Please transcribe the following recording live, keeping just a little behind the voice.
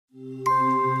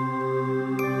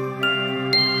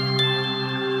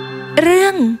រឿ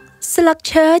ងស្លឹក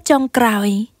ឈើចុងក្រោយ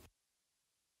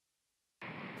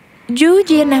យូរ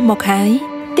យារណាស់មកហើយ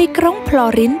ទីក្រុងផ្លូ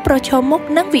រីនប្រឈមមុខ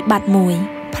នឹងវិបត្តិមួយ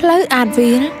ផ្លូវអាត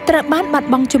វីលត្រូវបានបាត់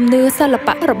បង់ជំនឿសិល្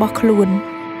បៈរបស់ខ្លួន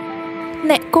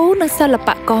អ្នកគូនិងសិល្ប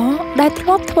ករដែលធ្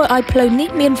លាប់ធ្វើឲ្យផ្លូវនេះ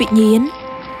មានវិញ្ញាណ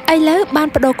ឥឡូវបាន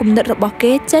បដូរគំនិតរបស់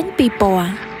គេចេញពីព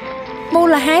ណ៌មូ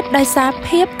លហេតុដោយសារ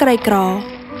ភាពក្រីក្រ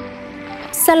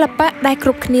សិល្បៈដែលគ្រ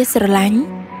ប់គ្នាស្រឡាញ់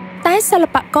តែសិល្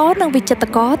បករនិងវិចិត្រ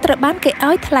ករត្រូវបានគេ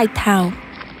ឲ្យថ្លៃថោក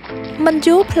មិន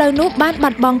យូរផ្លូវនោះបានបា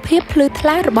ត់បង់ភាពភ្លឺថ្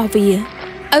លារបស់វា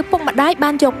ឪពុកម្ដាយបា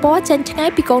នយកពណ៌ចេញឆ្ងាយ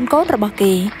ពីកូនរបស់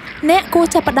គេអ្នកគួរ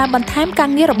ចាប់ផ្ដើមបន្ថែមការ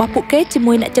ងាររបស់ពួកគេជា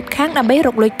មួយអ្នកជិតខាងដើម្បីរ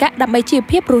កលុយកាក់ដើម្បីជីវ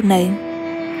ភាពរស់នៅ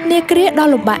នាគ្រាដ៏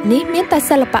លំបាកនេះមានតែ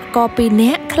សិល្បករ2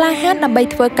នាក់ក្លាហានដើម្បី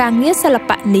ធ្វើការងារសិល្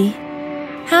បៈនេះ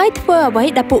ហើយធ្វើអ្វី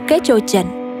ដែលពួកគេចូលចិត្ត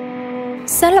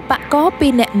សិល្បករ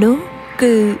2នាក់នោះ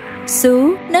គឺស៊ូ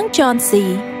និងចនស៊ី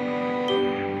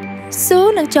ស៊ូ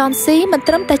និងចនស៊ីមិន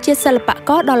ត្រឹមតែជាសិល្ប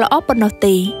ករដ៏ល្អប៉ុណ្ណោះ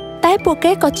ទេតែពួក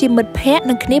គេក៏ជាមិត្តភក្តិ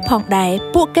នឹងគ្នាផងដែរ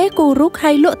ពួកគេគូររូប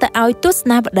ហើយលក់ទៅឲ្យទស្ស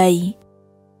នាវដ្តី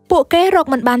ពួកគេរក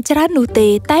មិនបានច្រើននោះទេ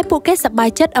តែពួកគេសប្បាយ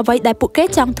ចិត្តអ្វីដែលពួកគេ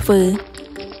ចង់ធ្វើ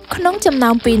ក្នុងចំណោ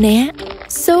ម2នាក់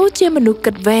ស៊ូជាមនុស្ស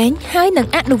គិតវែងហើយនឹង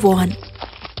អនុវត្ត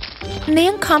នា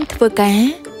ងខំធ្វើការ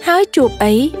ហើយជួប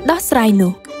អីដោះស្រាយ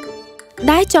នោះ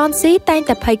ដែលចនស៊ីតែង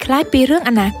តែភ័យខ្លាចពីរឿង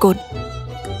អនាគត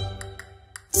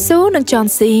ស៊ូនិងចន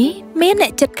ស៊ីមានអ្ន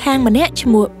កជិតខាងម្នាក់ឈ្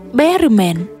មោះ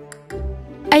Berryman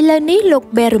ឥឡូវនេះលោក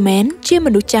Berryman ជាម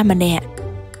នុស្សចាស់ម្នាក់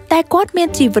តែគាត់មាន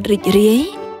ជីវិតរីករាយ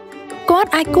គាត់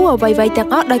អាចគូអ្វីៗទាំង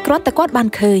អស់ដោយគ្រាន់តែគាត់បាន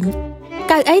ឃើញ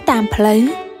កៅអីតាមផ្លូវ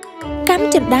កម្ម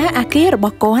ចិន្តាអាគាររប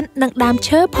ស់គាត់និងដើម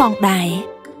ឈើផងដែរ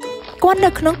គាត់នៅ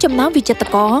ក្នុងចំណោមវិចិត្រ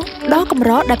ករដ៏កម្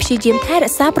រដែលព្យាយាមថែរ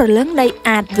ក្សាព្រលឹងនៃ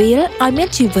អាតវីលឲ្យមាន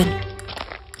ជីវិត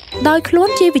ដោយខ្លួន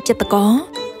ជាវិចិត្រករ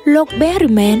លោក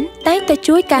Berryman តែងតែ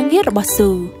ជួយការងាររបស់ស៊ូ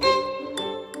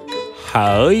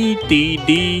ហើយទី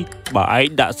ឌីបើឯង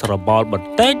ដាក់ស្រមោលបន្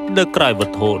តិចនៅក្រៅវ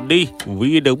ត្ថុនេះ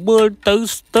វានឹងមើលទៅ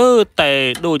ស្ទើរតែ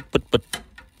ដូចពិត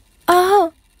អូ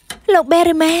លោក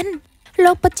Berryman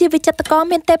លោកពិតជាវិចិត្រករ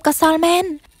មានទេពកោសល្យមែន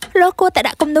លោកគួរតែ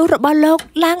ដាក់គំនូររបស់លោក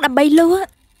ឡើងដើម្បីលក់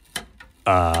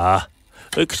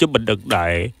ខ្ញុំមិនដឹងដែ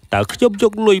រតើខ្ញុំយ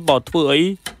កលុយមកធ្វើអី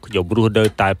ខ្ញុំរស់នៅ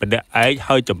តែម្នាក់ឯង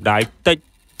ហើយចំណាយតិច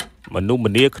មនុស្ស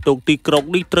ម្នាក្នុងទីក្រុង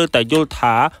នេះត្រូវតែយល់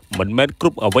ថាមិនមែនគ្រ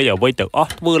ប់អ្វីទាំងអ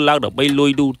ស់ធ្វើឡើងដើម្បីលុ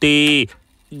យនោះទេ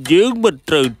យើងមិន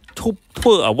ត្រូវឈប់ធ្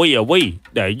វើអ្វី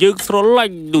ដែលយើងស្រឡា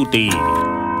ញ់នោះទេ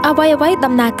អ្វី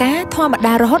ដំណើរការធម្ម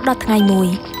តារហូតដល់ថ្ងៃមួយ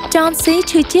ចនស៊ី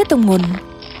ឈឺជាទម្ងន់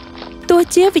ទោះ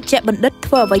ជាវិជ្ជបណ្ឌិត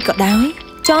ធ្វើអ្វីក៏ដោយ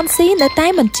ចនស៊ីនៅតែ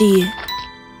មិនជា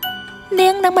នា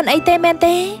ងនឹងមិនអីទេមែន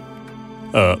ទេ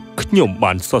ខ្ញុំ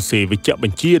បានសរសេរវិជ្ជប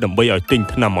ញ្ជាដើម្បីឲ្យទិញ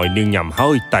ថ្នាំឲ្យនាងញ៉ាំហើ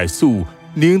យតែស៊ូ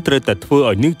នាងត្រូវតែធ្វើ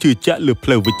ឲ្យនាងជឿជាក់លើផ្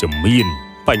លូវវិជ្ជមាន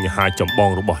បញ្ហាចម្បង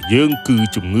របស់យើងគឺ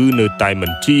ជំងឺនៅតែមិ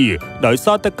នជាដោយ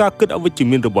សារតែការគិតអវិជ្ជ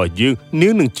មានរបស់យើងនា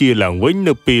ងនឹងជាឡើងវិញ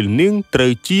នៅពេលនាងត្រូ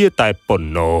វជាតែប៉ុ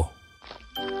ណ្ណោះ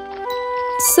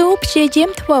ស៊ូព្យាយាម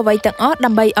ធ្វើអ្វីទាំងអស់ដើ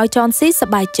ម្បីឲ្យចនស៊ីស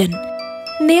ប្បាយចិត្ត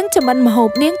នាងចម្អិនម្ហូប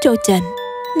នាងចូលចិត្ត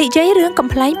និយាយរឿងកំ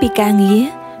ប្លែងពីការងារ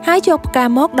ហើយយកផ្កា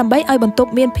មកដើម្បីឲ្យបន្ទ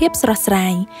ប់មានភាពស្រស់ស្រា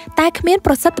យតែគ្មាន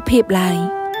ប្រសិទ្ធភាពឡើយ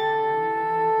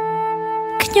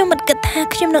ខ្ញុំមិនគិតថា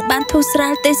ខ្ញុំនឹងបានធូរស្រា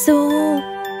លទេស៊ូ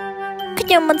ខ្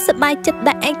ញុំមិនសប្បាយចិត្ត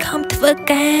ដែលឯងខំធ្វើ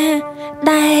ការ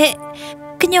ដែល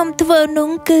ខ្ញុំធ្វើនោះ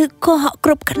គឺកុហកគ្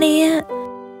រប់គ្នា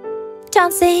ចន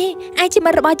ស៊ីឯងជាមិ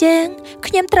ត្តរបស់យើង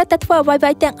ខ្ញុំត្រូវតែធ្វើអ្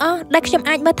វីៗទាំងអស់ដែលខ្ញុំ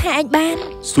អាចមើលថែឯងបាន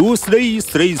សួស្តី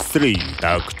ស្រី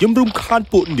តើខ្ញុំរំខាន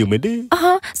ពួកនាងមែនទេ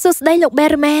សួស្តីលោក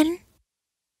Berryman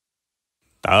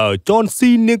តើចនស៊ី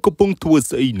នាងកំពុងធ្វើ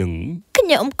ស្អីនឹងខ្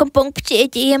ញុំកំពុងព្យា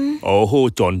យាម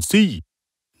ចនស៊ី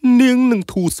នាងនឹង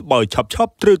ធូរស្បើយឆា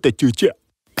ប់ត្រូវតែជឿជាក់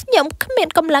ខ្ញុំគ្មាន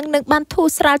កម្លាំងនឹងបានធូរ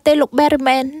ស្រាលទេលោក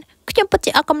Berryman ខ្ញុំពិត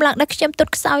ជាអស់កម្លាំងដែលខ្ញុំទ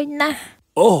ន់ខ្សោយណាស់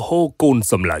កូន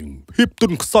សម្លាញ់ភាពទ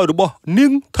ន់ខ្សោយរបស់នា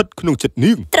ងស្ថិតក្នុងចិត្ត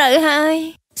នាងត្រូវហើយ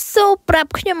ស៊ូប្រា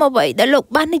ប់ខ្ញុំអ្វីដែលលោក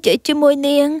បាននិយាយជាមួយ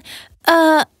នាង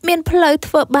មានផ្លូវ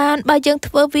ធ្វើបានបើយើង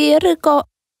ធ្វើវាឬក៏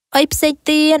អីផ្សេង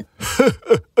ទៀត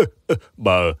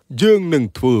បើយើងនឹង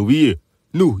ធ្វើវា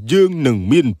នោះយើងនឹង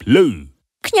មានផ្លូវ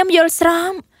ខ្ញុំយល់ស្រ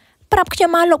បប្រាប់ខ្ញុំ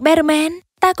មកលោក Berryman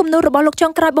តើគំនូររបស់លោកចុ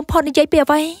ងក្រោយបំផុតនិយាយពីអ្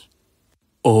វី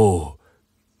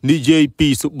និយាយពី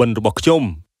សុបិនរបស់ខ្ញុំ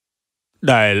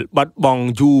ដែលបាត់បង់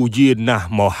យូរយារណាស់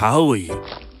មកហើយ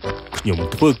ខ្ញុំ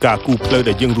ធ្វើការគូផ្លូវ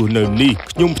ដែលយើងរស់នៅនេះ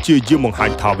ខ្ញុំព្យាយាមបង្ហា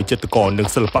ញថាវិចិត្រករនិង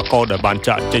សិល្បករដែលបាន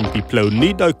ចាក់ចេញពីផ្លូវ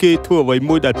នេះដោយគេធ្វើអ្វី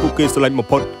មួយដែលពួកគេស្រឡាញ់បំ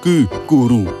ផុតគឺគូ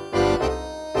រូ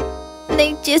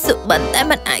នេះជាសុបិនតែ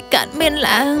មិនអាចកើតមាន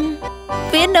ឡើង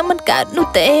វានឹងមិនកើតនោះ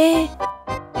ទេ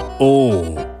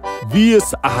វា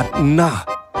ស្អាតណាស់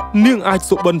នាងអាច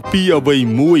សុបិនពីអ្វី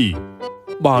មួយ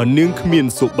បើនាងគ្មាន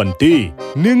សុបិនទេ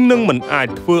នាងនឹងមិនអាច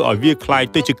ធ្វើឲ្យវាคล้าย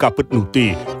ទៅជាការពិតនោះទេ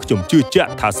ខ្ញុំជឿជាក់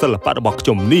ថាសិល្បៈរបស់ខ្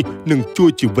ញុំនេះនឹងជួយ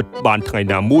ជីវិតបានថ្ងៃ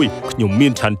ណាមួយខ្ញុំមា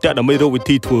នឆន្ទៈដើម្បីរកវិ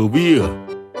ធីធ្វើវា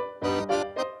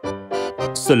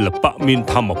សិល្បៈមាន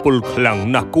ធម៌ពលខ្លាំង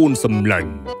ណាស់កូនសម្លា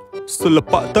ញ់សិល្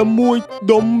បៈតែមួយ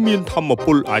ដុំមានធម៌ព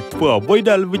លអាចធ្វើអ្វី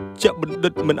ដែលវិជ្ជបណ្ឌិ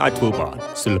តមិនអាចធ្វើបាន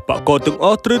សិល្បករទាំងអ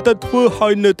ស់ត្រូវតែធ្វើឲ្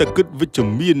យនៅតែគិតវិជ្ជ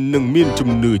មាននិងមានជំ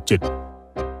នឿចិត្ត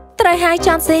ត្រូវហើយច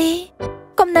នស៊ី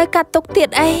កុំនៅកាត់ទុកទៀត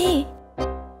អី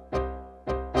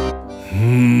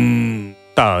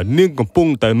តើនាងកំពុង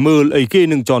តែមើលអីគេ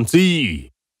នឹងចនស៊ី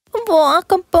វ៉ា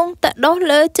កំពុងតែដោះ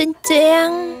លើជញ្ជាំង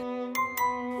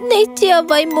នេះជាអ្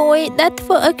វីមួយដែលធ្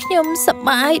វើឲ្យខ្ញុំសប្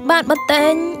បាយបានបន្តិ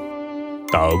ច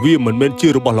តើវាមិនមែនជា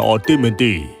របស់ល្អទេមែន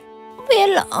ទេវា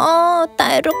ល្អ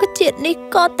តែរុក្ខជាតិនេះ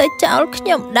ក៏ទៅចោលខ្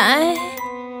ញុំដែរ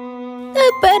តែ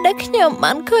ពេលដែលខ្ញុំ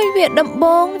បានឃើញវាដំប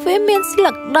ងវាមានស្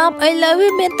លឹក10ឥឡូវវា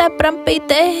មានតែ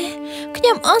7ទេខ្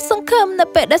ញុំអស់សង្ឃឹមនៅ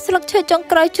ពេលដែលស្លឹកឈើចុង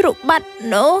ក្រោយជ្រុះបាត់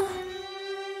នោះ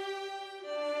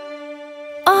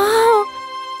អូ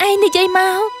ឯងនិយាយម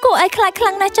កគួរឲ្យខ្លាចខ្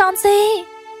លាំងណាស់ចនស៊ី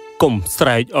កុំស្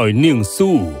រែកឲ្យនាង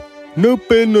ស៊ូនៅ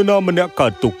ពេលនរណាម្នាក់កើ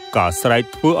តទុក្ខការស្រែក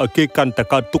ធ្វើឲ្យគេកាន់តែ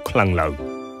កើតទុក្ខខ្លាំងឡើង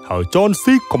ហើយចន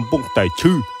ស៊ីកំពុងតែ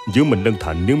ឈឺយើងមិនដឹង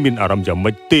ថានាងមានអារម្មណ៍យ៉ាង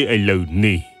ម៉េចទេឥឡូវ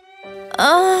នេះ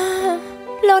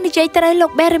លោកនិយាយត្រូវលោ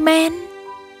ក Berryman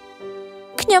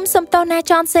ខ្ញុំសុំទោសណា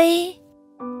ចន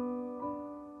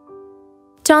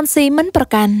ស៊ីមិនប្រ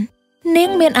កាន់នាង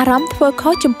មានអារម្មណ៍ធ្វើខុ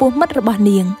សចំពោះមិត្តរបស់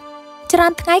នាងច្រើ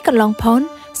នថ្ងៃកន្លងផុន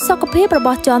សុខភាពរប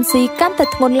ស់ចនស៊ីកាន់តែ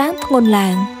ធ្ងន់ឡើ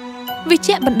ងវិជ្ជ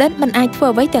បណ្ឌិតមិនអាចធ្វើ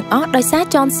អ្វីទាំងអស់ដោយសារ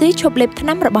ចនស៊ីឈប់លេបថ្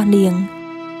នាំរបស់នាង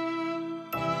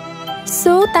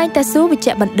ស៊ូតែងតែស៊ូវិជ្ជ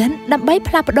បណ្ឌិតដើម្បី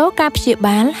ផ្លាស់ប្ដូរការព្យា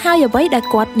បាលហើយអ្វីដែល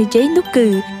គាត់និយាយនោះគឺ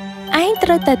ឯងត្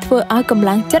រូវតែធ្វើឲ្យកម្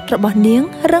លាំងចិត្តរបស់នាង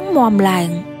រឹងមាំឡើង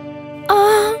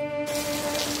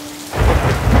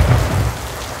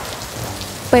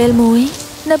ពេលមួយ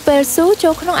នៅពេលស៊ូចូ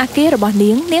លក្នុងអគាររបស់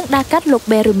នាងដើរកាត់លោក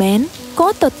Berryman ក៏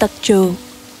ទៅទឹកជោគ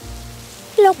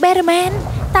លោក Berryman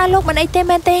តើលោកមិនអីទេ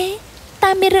មែនទេ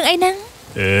តើមានរឿងអីហ្នឹង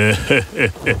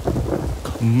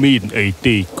គ្មានអី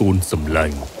ទេកូនសម្លា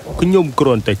ញ់ខ្ញុំគ្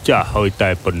រាន់តែចាស់ហើយតែ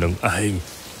ប៉ុណ្្នឹងឯង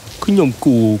ខ្ញុំ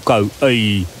គូកៅអី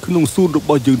ក្នុងសួនរប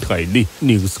ស់យើងថ្ងៃនេះ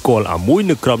នាងស្គាល់អាមួយ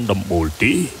នៅក្រោមដំបូល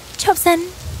ទេឈប់សិន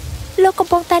លោកកំ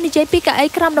ពុងតែនិយាយពីកៅអី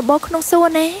ក្រោមដំបូលក្នុងសួន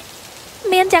ណា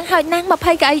មានយ៉ាងហោចណាស់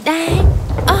20កៅអីដែរ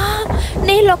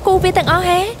នេះលោកគូវាទាំងអស់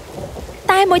ហេ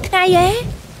តែមួយថ្ងៃហេ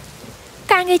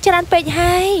ការងារច្រើនពេក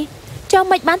ហើយចុះ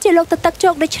មិនបានជាលោកទៅទឹកជោ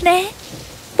គដូច្នេះ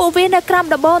ពួកវានៅក្រោម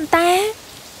ដំបូលតា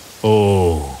អូ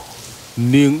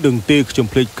នាងដឹងទេខ្ញុំ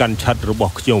ភ្លេចកាន់ឆ័ត្ររប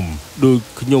ស់ខ្ញុំដូច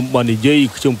ខ្ញុំបាននិយាយ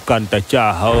ខ្ញុំកាន់តែចា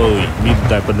ស់ហើយមាន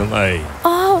តែប៉ុណ្្នឹងឯង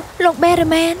លោក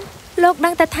Berryman លោកដឹ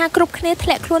ងតែថាគ្រប់គ្នាធ្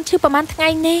លាក់ខ្លួនឈឺប្រហែលថ្ងៃ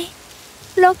នេះ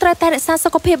លោកត្រូវតែរក្សាសុ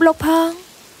ខភាពលោកផង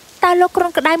តើលោកគ្រុ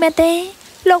នក្តៅមែនទេ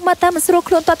លោកមើលទៅមិនស្រួល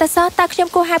ខ្លួនតតែសោះតើខ្ញុំ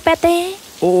គួរហៅពេទ្យទេ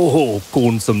អូកូ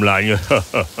នសម្លាញ់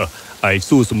ឯង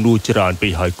សួរសំណួរច្រើនពេ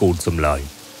កហើយកូនសម្លាញ់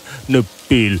នៅ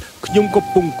ពេលខ្ញុំកំ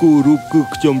ពុងគូររូបគឺ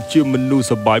ខ្ញុំជាមនុស្ស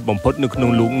សប្បាយបំផុតនៅក្នុង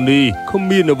លោកនេះគ្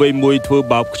មានអ្វីមួយធ្វើ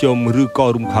បាបខ្ញុំឬក៏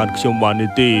រំខានខ្ញុំបាន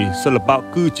ទេសិល្បៈ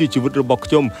គឺជាជីវិតរបស់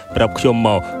ខ្ញុំប្រាប់ខ្ញុំម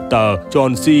កតើច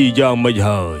នស៊ីយ៉ាងម៉េច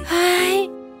ហើយ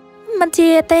មិនជា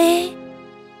ទេ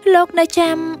លោកនៅ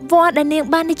ចាំវត្តដែលនាង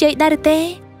បាននិយាយដែរទេ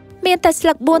មានតែស្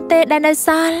លឹក4ទេដែលនៅស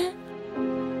ល់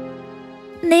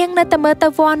នាងនៅតែមើលទៅ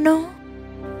វត្តនោះ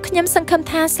ខ្ញុំសង្ឃឹម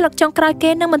ថាស្លឹកចុងក្រោយគេ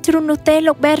នឹងមិនជ្រុំនោះទេ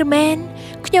លោក Berryman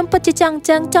ខ្ញុំពិតជាចង់ច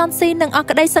នស៊ីនឹងអស់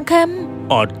ក្តីសង្ឃឹម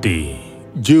អត់ទេ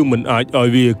យើងមិនអាចឲ្យ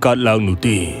វាកើតឡើងនោះ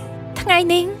ទេថ្ងៃ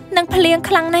នេះនឹងភ្លៀង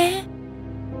ខ្លាំងណាស់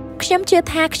ខ្ញុំជឿ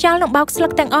ថាខ្យល់នឹងបោកស្លឹ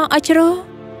កទាំងអស់ឲ្យជ្រុះ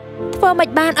ធ្វើមិន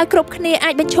បានឲ្យគ្រប់គ្នាអា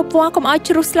ចបញ្ឈប់វល្លិកុំឲ្យ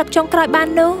ជ្រុះស្លឹកចុងក្រោយបាន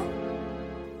នោះ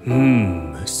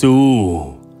ស៊ូ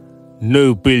នៅ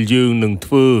ពេលយើងនឹង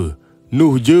ធ្វើ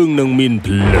នោះយើងនឹងមាន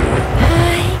ផ្លូវ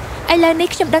ឥឡូវនេះ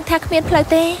ខ្ញុំដឹងថាគ្មានផ្លូវ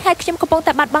ទេហើយខ្ញុំកំពុង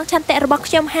តែបាត់បង់ឆន្ទៈរបស់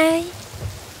ខ្ញុំហើយ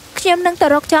ខ្ញុំនឹងទៅ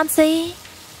រកចនស៊ី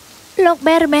លោក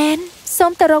Berryman សូ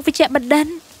មទៅរកវិជ្ជបណ្ឌិត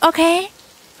អូខេ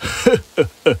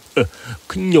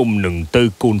ខ្ញុំនឹងទៅ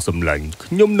កូនសម្លាញ់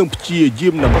ខ្ញុំនឹងព្យាយា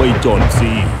មដើម្បីចន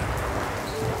ស៊ី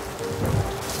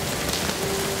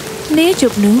នាយ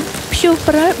ប់នោះព្យុះ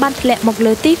ព្រិលបានធ្លាក់មក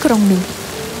លើទីក្រុងនោះ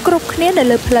គ្រប់គ្នានៅ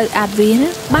លើផ្លូវអាតវីល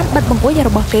បានបិទបង្អួចរ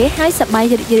បស់គេហើយសប្បាយ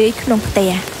រីករាយក្នុងផ្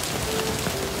ទះ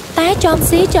តែចន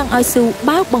ស៊ីចង់ឲ្យស៊ូ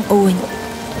បើកបង្អួច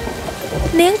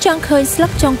នាងចង់ឃើញស្លឹ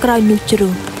កចុងក្រោយនោះជ្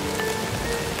រុះ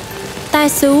តែ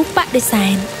ស៊ូបដិសេ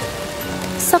ធ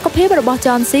សុខភាពរបស់ច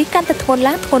នស៊ីកាន់តែធ្ងន់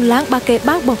ឡើងបើគេ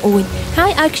បើកបង្អួចហើ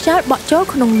យឲ្យខ្យល់បក់ចូល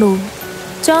ក្នុងនោះ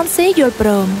ចនស៊ីយល់ព្រ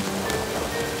ម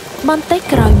បន្តិច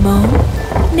ក្រោយមក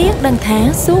នាងដឹងថា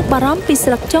ស៊ូបារម្ភពី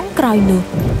ស្លឹកចុងក្រោយនោះ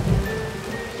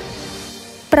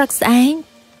ព្រឹកស្អែក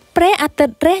ព្រះអាទិ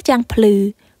ត្យរះយ៉ាងភ្លឺ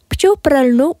ព្យុះព្រិល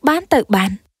នោះបានទៅបា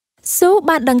នស៊ូ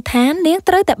បានដឹងថានាង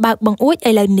ត្រូវតែបើកបង្អួច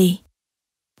ឥឡូវនេះ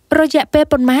រយៈពេល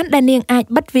ប៉ុន្មានដែលនាងអាច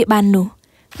បិទវាបាននោះ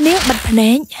នាងបិទភ្នែ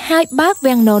កហើយបើក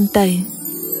វាំងននទៅ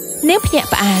នាងភ្ញាក់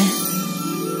ផ្អើល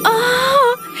អូ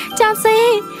ចាំសិ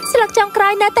ស្លឹកចុងក្រោ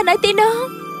យនៅតែនៅទីនោះ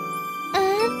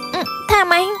ថា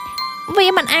ម៉េចវា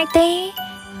មិនអាចទេ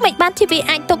មិនបានជាវា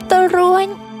អាចទប់ទល់រួច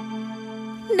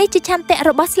នេះជាឆន្ទៈ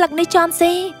របស់ស្លឹកនេះចន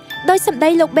ស៊ីដោយសម្ដី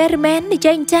លោក Berryman និ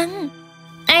យាយអញ្ចឹង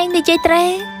ឯងនិយាយត្រូវ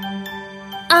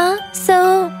ស៊ូ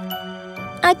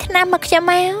ឲ្យថ្នាំមកខ្ញុំ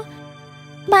មក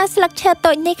បើស្លឹកឈើ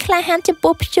តូចនេះក្លាហានចំ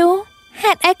ពោះព្យុះ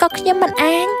ហេតុអីក៏ខ្ញុំមិន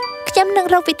អាចខ្ញុំនឹង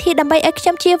រកវិធីដើម្បីឲ្យខ្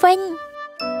ញុំជាវិញ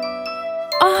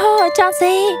អូចន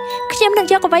ស៊ីខ្ញុំនឹង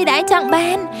យកអ្វីដែលឯងចង់បា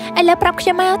នឥឡូវប្រាប់ខ្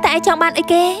ញុំមកតើឯងចង់បានអី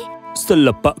គេសិ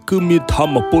ល្បៈគឺមានធ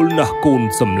ម្មពលណាស់កូន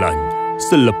សម្លាញ់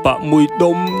សិល្បៈមួយ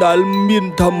ដុំដែលមាន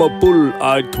ធម្មពល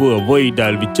អាចធ្វើអ្វីដែ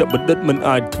លវិជ្ជបណ្ឌិតមិន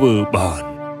អាចធ្វើបាន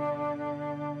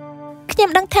ខ្ញុំ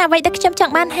ដឹងថាអ្វីដែលខ្ញុំច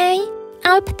ង់បានហើយ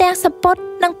ឲ្យផ្ទះសពុត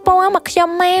និងពណ៌មកខ្ញុំ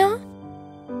មក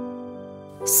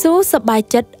ស៊ូសប្បាយ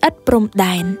ចិត្តឥតព្រំ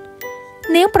ដែន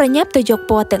នាងប្រញាប់ទៅយក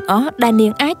ពណ៌ទាំងអស់ដែលនា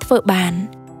ងអាចធ្វើបាន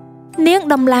នាង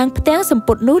ដំឡើងផ្ទាំងសំព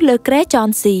ត់នោះលើគ្រែចន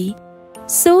ស៊ី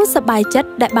ស៊ូសប្បាយចិត្ត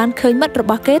ដែលបានឃើញមិត្តរ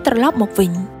បស់គេត្រឡប់មកវិ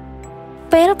ញ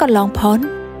ពេលកន្លងផុន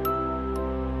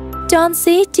ចន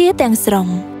ស៊ីជាទាំងស្រុង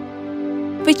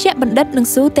វិជ្ជបណ្ឌិតនិង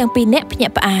ស៊ូទាំងពីរនាក់ភ្ញា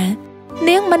ក់ផ្អើល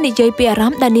នាងមិននិយាយពីអារ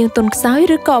ម្មណ៍ដែលនាងទន់ខ្សោយ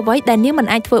ឬក៏អ្វីដែលនាងមិន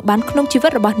អាចធ្វើបានក្នុងជីវិ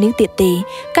តរបស់នាងទៀតទេ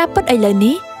ការពិតឥឡូវ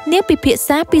នេះនាងពិភាក្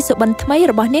សាពីសុបិនថ្មី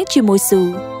របស់នាងជាមួយស៊ូ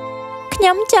ខ្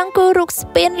ញុំចង់គូររូបស្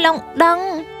ពានឡុងដង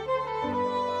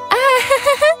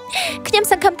ខ្ញុំ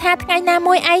សង្ឃឹមថាថ្ងៃណា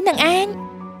មួយឯងនឹង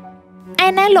ឯ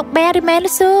ណាលោក Berryman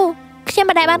ស៊ូខ្ញុំ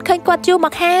មិនដែលបានឃើញគាត់យូរម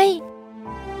កហើយ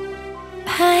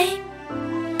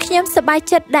ខ្ញុំសប្បាយ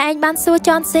ចិត្តដែលឯងបានសួរច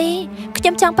នស៊ីខ្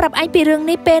ញុំចង់ប្រាប់ឯងពីរឿង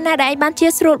នេះពេលណាដែលឯងបានជា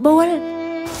ស្រួលបួល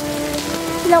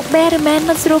លោក Berryman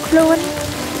មិនស្រួលខ្លួន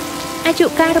អាយុ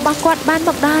កាលរបស់គាត់បានម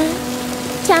កដល់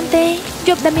ចាំទេយ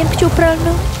ប់ដែលមានព្យុះព្រិល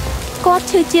នោះគាត់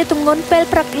ឈឺជាទម្ងន់ពេល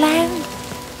ព្រឹកឡើង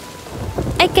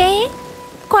អីគេ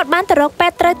គាត់បានទៅរកពេ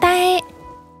ទ្យត្រូវតែ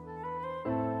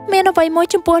មានអ្វីមួយ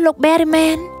ចំពោះលោក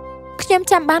Berryman ខ្ញុំ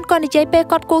ចាំបានគាត់និយាយពេល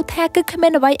គាត់គូថាគឺគ្មា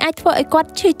នអ្វីអាចធ្វើឲ្យគាត់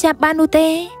ឈឺចាប់បាននោះទេ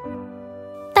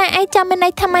តែឯងចាំមានន័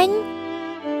យថាម៉េច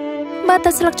មើល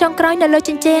ទៅស្លឹកចុងក្រោយនៅលើ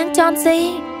ជញ្ជាំងចនស៊ី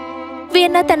វា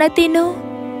នៅតែនៅទីនោះ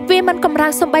វាមិនកម្រើ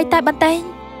កសំបីតែបន្តិច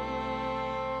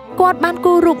គាត់បាន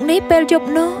គូររូបនេះពេលយប់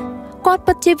នោះគាត់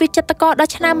ពិតជាវិចិត្រករដ៏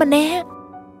ឆ្នើមម្នាក់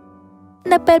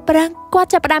នៅពេលព្រឹកគាត់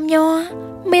ចាប់ផ្ដើមញ័រ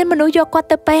មានមនុស្សយកគាត់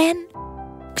ទៅពេទ្យ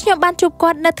ខ្ញុំបានជួបគា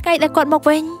ត់នៅថ្ងៃដែលគាត់មក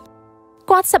វិញ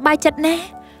គាត់សប្បាយចិត្តណាស់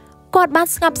គាត់បាន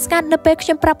ស្ងប់ស្ងាត់នៅពេលខ្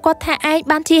ញុំប្រាប់គាត់ថាឯង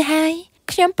បានជាហើយ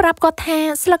ខ្ញុំប្រាប់គាត់ថា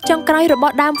ស្លឹកចុងក្រោយរប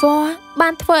ស់ដើមវល្លិបា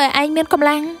នធ្វើឲ្យឯងមានកម្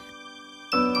លាំង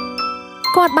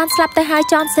គាត់បានស្លាប់ទៅហើយ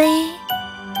ចនស៊ី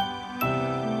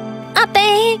អត់ទេ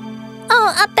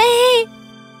អត់ទេ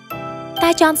តែ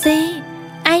ចនស៊ី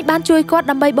ឯងបានជួយគាត់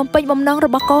ដើម្បីបំពេញបំណងរ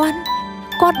បស់គាត់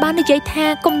បាននិយាយថា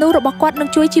គំនូររបស់គាត់នឹង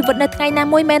ជួយជីវិតនៅថ្ងៃណា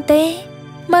មួយមែនទេ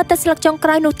មើលទៅស្លឹកចុងក្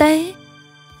រោយនោះទេ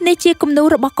នេះជាគំនូរ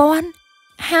របស់គាត់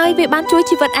ហើយវាបានជួយ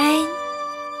ជីវិតឯង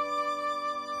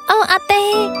អត់ទេ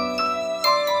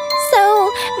ស៊ូ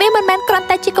វាមិនមែនគ្រាន់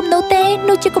តែជាគំនូរទេ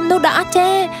នោះជាគំនូរដ៏អស្ចា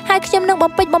រ្យហើយខ្ញុំនឹង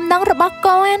បំពេញបំណងរបស់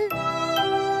គាត់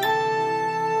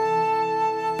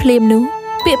ភ្លាមនោះ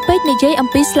ពាក្យពេចន៍និយាយអំ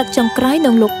ពីស្លឹកចុងក្រោយនឹ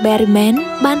ងលោក Berryman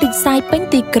បានរីកសាយពេញ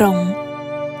ទីក្រុង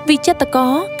វិចិត្រក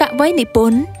រកវីនិព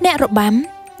ន្ធអ្នករបាំ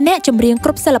អ្នកចម្រៀងគ្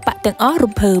រប់សិល្បៈទាំងអស់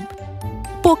រំភើប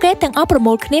ពួកគេទាំងអស់ប្រ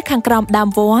មូលគ្នាខាងក្រោមដើម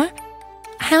វល្លិ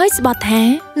ហើយស្បត់ថា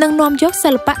នឹងនាំយកសិ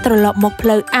ល្បៈត្រឡប់មកផ្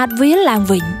លូវអាតវីលឡើង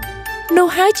វិញនោះ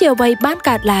ហើយជាអ្វីបាន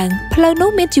កើតឡើងផ្លូវនោះ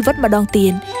មានជីវិតម្ដងទៀ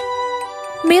ត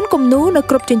មានគំនូរនៅ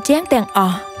គ្រប់ជញ្ជាំងទាំងអ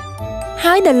ស់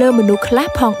ហើយនៅលើមនុស្សខ្លះ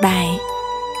ផងដែរ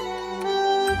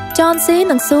ចនស៊ី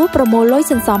និងស៊ូប្រមូលលុយ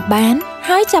សន្សំបាន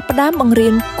ហើយចាប់ផ្ដើមបង្រៀ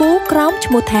នគូក្រោម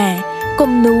ឈ្មោះថា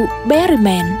គំនូរ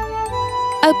Berryman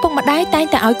ឪពុកម្ដាយតែង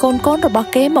តែឲ្យកូនរបស់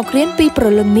គេមករៀនពីព្រ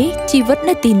លឹងនេះជីវិត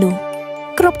នៅទីនោះ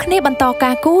គ្រប់គ្នាបន្ត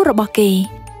ការគូរបស់គេ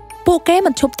ពួកគេ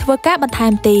មិនឈប់ធ្វើការបន្ថែ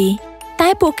មទេតែ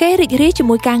ពួកគេរីករាយជា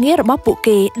មួយការងាររបស់ពួក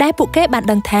គេដែលពួកគេបាន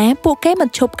ដឹងថាពួកគេមិន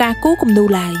ឈប់ការគូគំនូរ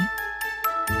ឡើយ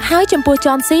ហើយចំពោះច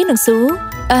នស៊ីនិងស៊ូ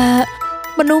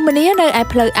មនុស្សម្នានៅឯ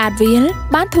ផ្លូវអាតវីល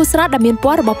បានធូរស្រាលដែលមានព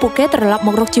ណ៌របស់ពួកគេត្រឡប់ម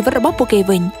ករកជីវិតរបស់ពួកគេ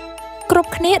វិញគ្រប់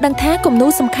គ្នាដឹងថាគំនូរ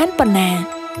សំខាន់ប៉ុណ្ណា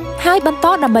ហើយបន្ត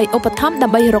ដើម្បីឧបត្ថម្ភដើ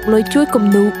ម្បីរកលុយជួយគំ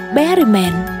នូរ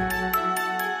Berryman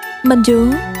មិនយូរ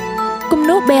គំ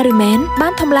នូរ Berryman បា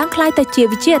នធំឡើងក្លាយទៅជា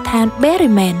វិទ្យាដ្ឋាន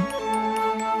Berryman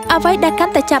អ្វីដែលកា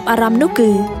ន់តែចាប់អារម្មណ៍នោះ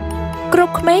គឺ គ្រ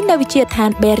ប់ក្មេងនៅវិទ្យាដ្ឋា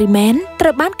ន Berryman ត្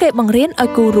រូវបានគេបង្រៀនឲ្យ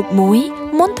គូររូបមួយ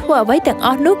មុនធ្វើអ្វីទាំងអ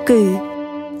ស់នោះគឺ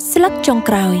ស្លឹកចុង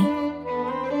ក្រោយ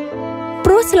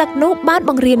ព្រោះស្លឹកនោះបាន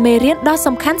បង្រៀនមេរៀនដ៏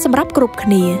សំខាន់សម្រាប់គ្រប់គ្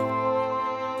នា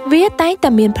វាតែងតែ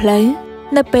មានផ្លូវ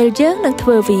នៅពេលយើងនឹងធ្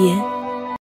វើវា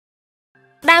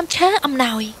ដើមឈើអំ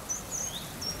ណោយ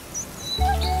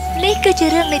នេះគឺជា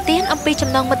រឿងនិទានអំពីចំ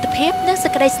ណងមិត្តភាពនិងសេ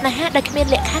ចក្តីស្នេហាដែលគ្មាន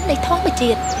លក្ខខណ្ឌនៃធម្ម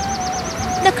ជាតិ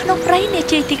នៅក្នុងព្រៃនា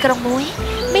ជាយទីក្រុងមួយ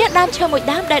មានដើមឈើមួយ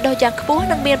ដើមដែលដុះយ៉ាងខ្ពស់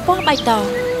និងមានពណ៌បៃតង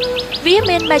វា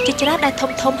មានមែកជាច្រើនដែល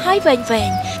ធំហើយវែង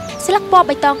ស្លឹកពណ៌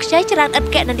បៃតងខ្ចីច្រើនឥត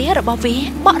កណនារបស់វា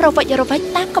បក់រវិច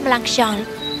តាមកម្លាំងខ្យល់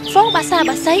ហ្វូងបា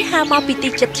សីហើរមកពីទី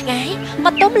ជិតឆ្ងាយម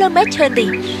កទុំលើមែកឈើនេះ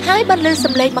ហើយបន្លឺ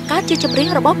សំឡេងបង្កើតជាចម្រៀង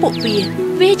របស់ពួក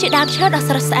វាជាដើមឈើដ៏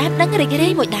ស្រស់ស្អាតនិងរីករា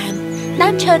យមួយដើ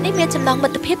មឈើនេះមានចំណងមិ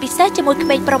ត្តភាពពិសេសជាមួយក្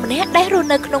មេងប្រុសម្នាក់ដែលរស់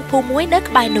នៅក្នុងភូមិមួយនៅ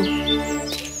ក្បែរនោះ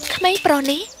ក្មេងប្រុស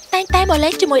នេះតែងតែមកលេ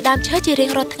ងជាមួយដើមឈើជារៀ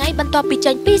ងរាល់ថ្ងៃបន្ទាប់ពី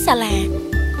ចេញពីសាលា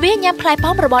វាញ៉ាំផ្លែ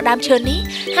ប៉ោមរបស់ដើមឈើនេះ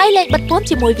ហើយលេងបិទពួន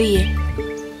ជាមួយវា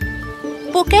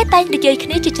ពួកគេតែងនិយាយគ្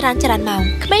នាជាច្រើនម៉ោង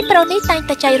ក្មេងប្រុសនេះតែង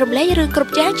តែចែករំលែករឿងគ្រ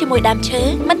ប់យ៉ាងជាមួយដើមឈើ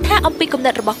មិនថាអំពីគំ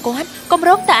និតរបស់គាត់គម្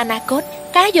រោងទៅអនាគត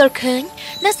ការយល់ឃើញ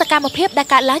និងសកម្មភាពដែល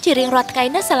កើតឡើងជារៀងរាល់ថ្ងៃ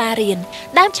នៅសាលារៀន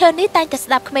ដើមឈើនេះតែងតែ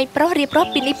ស្ដាប់ក្មេងប្រុសរៀបរាប់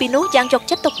ពីនេះពីនោះយ៉ាងយក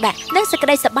ចិត្តទុកដាក់និងសេចក្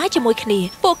តីសប្បាយជាមួយគ្នា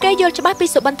ពួកគេយល់ច្បាស់ពី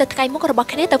សុបិនទៅថ្ងៃមុខរបស់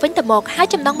គ្នាទៅវិញទៅមកហើយ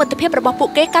ចំណងមិត្តភាពរបស់ពួក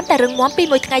គេកាន់តែរឹងមាំពី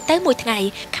មួយថ្ងៃទៅមួយថ្ងៃ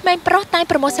ក្មេងប្រុសតែង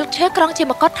ប្រមូលស្លឹកឈើក្រងជា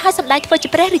មកុដហើយសម្ដែងធ្វើជា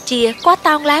ព្រះរាជាគាត់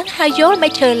តោងឡើងហើយយល់មែ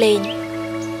កឈើលេង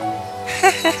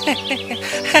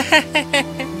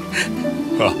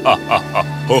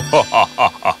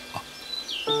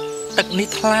ទឹកនេះ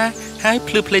ថ្លាហើយ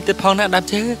ភ្លឺភ្លេងទៅផងណាដើម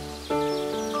ឈើ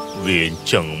វាអញ្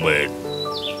ចឹងមែន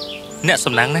អ្នក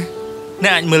សំណាងណាអ្ន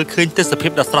កអាចមើលឃើញទេសភា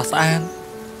ពដ៏ស្រស់ស្អាត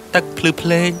ទឹកភ្លឺភ្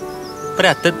លេងព្រះ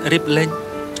អាទិត្យរៀបលេង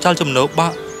ខ្យល់ជំនោប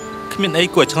ក់គ្មានអី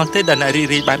គួរឆ្ងល់ទេដែលអ្នករីក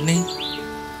រាយបែបនេះ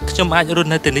ខ្ញុំអាចរស់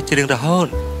នៅទីនេះជារៀងរហូត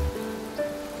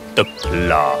ទឹកថ្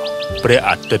លាព្រះ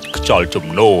អាទិត្យខ្យល់ជំ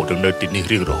នោរនៅទីនេះ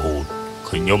រៀងរហូត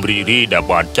ខ្ញុំរីករាយដែល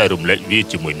បានចែករំលែកវា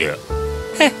ជាមួយអ្នក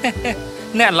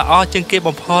អ្នកល្អជាងគេ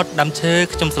បំផុតដើមឈើ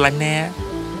ខ្ញុំស្រឡាញ់អ្នក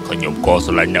ខ្ញុំក៏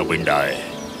ស្រឡាញ់អ្នកវិញដែរ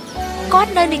គា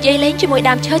ត់នៅនិយាយលេងជាមួយ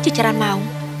ដើមឈើជាច្រើនម៉ោង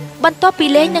បន្ទាប់ពី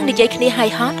លេងនិងនិយាយគ្នាហើយ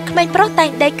ហត់ក្មេងប្រុសតែង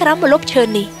ដេកក្រោមម្លប់ឈើ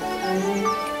នេះ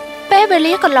ពេលវេ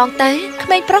លាកន្លងទៅក្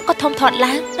មេងប្រុសក៏ធំធាត់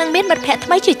ឡើងនិងមានមិត្តភក្តិថ្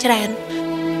មីជាច្រើន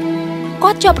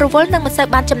គាត់ជាប់រវល់និងមិនសូវ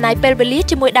បានចំណាយពេលវេលា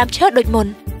ជាមួយដើមឈើដូចមុន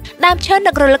ដើមឈើ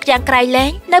នឹករលឹកយ៉ាងក្រៃលែ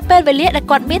ងនៅពេលវេលាដែល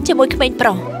គាត់មានជាមួយក្មេងប្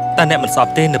រុសតែអ្នកមិនស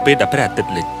ប់ទេនៅពេលដែលព្រះអាទិត្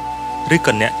យលិចឬ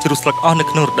ក៏អ្នកជ្រុះស្លឹកអស់នៅ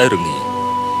ក្នុងរដូវរងា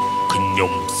ខ្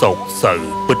ញុំសោកសៅ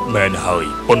ពិតមែនហើយ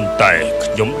ប៉ុន្តែ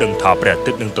ខ្ញុំដឹងថាព្រះអា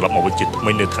ទិត្យនឹងត្រឡប់មកវិញជាថ្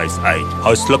មីនៅថ្ងៃស្អែក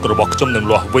ហើយស្លឹករបស់ខ្ញុំនឹង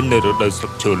លាស់វិញនៅរដូវស្លឹ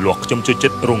កឈើលាស់ខ្ញុំចូលចិ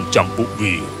ត្តរងចាំពួក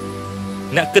វា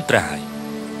អ្នកគិតត្រហើយ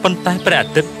ប៉ុន្តែព្រះអា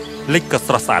ទិត្យលិចក៏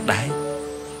ស្រស់ស្អាតដែរ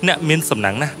អ្នកមានសំ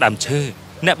ណាងណាស់ដើមឈើ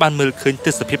អ្នកបានមើលឃើញ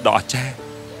ទេសភាពដ៏អស្ចារ្យ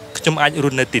ខ្ញុំអាចរ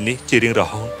ស់នៅទីនេះជារៀងរ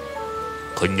ហូត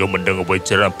ខ្ញុំមិនដឹងអ្វី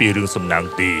ច្រើនពីរឿងសំណាង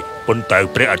ទេប៉ុន្តែ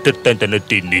ព្រះអាទិត្យតែងតែនៅ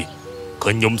ទីនេះ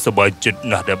ខ្ញុំសប្បាយចិត្ត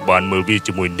ណាស់ដែលបានមើលវា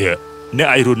ជាមួយអ្នក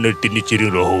អាចរស់នៅទីនេះជារៀ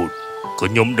ងរហូតខ្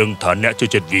ញុំដឹងថាអ្នកចូល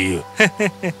ចិត្តវា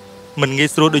មិនងាយ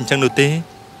ស្រួលដូចចឹងនោះទេ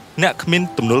អ្នកគ្មាន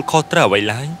ទំនួលខុសត្រូវអ្វី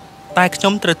ឡើយតែខ្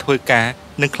ញុំត្រូវធ្វើការ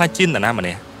និងខ្លាចជានរណាម្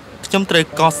នាក់ខ្ញុំត្រូវ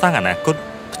កសាងអនាគត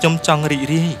ខ្ញុំចង់រីក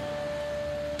រាយ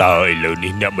តើឥឡូវ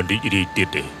នេះអ្នកមិនរីករាយទៀត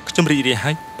ទេខ្ញុំរីករាយ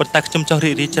ហើយប៉ុន្តែខ្ញុំចង់រី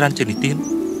ករាយច្រើនជាងនេះទៀត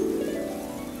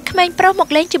ក្មេងប្រុសមក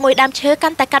លេងជាមួយដើមឈើកា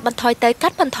ន់តែកាត់បន្ថយទៅ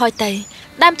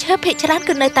ដើមឈើភាគច្រើន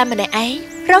គឺនៅតែម្នាក់ឯង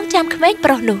រងចាំក្មេងប្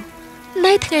រុសនោះ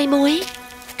នៅថ្ងៃមួយ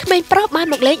ក្មេងប្រុសបាន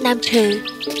មកលេងដើមឈើ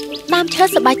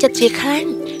សប្បាយចិត្តជាខ្លាំង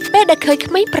ពេលដែលឃើញ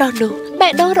ក្មេងប្រុសនោះ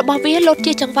បេះដូងរបស់វាលោត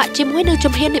ជាចង្វាក់ជាមួយនឹង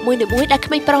ជំហាននីមួយៗដែល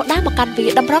ក្មេងប្រុសដើរមកកាន់វា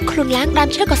តម្រង់ខ្លួនឡើងដើម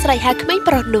ឈើក៏ស្រែកហៅក្មេង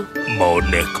ប្រុសនោះមក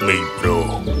នេះក្មេងប្រុស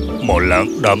មកឡើង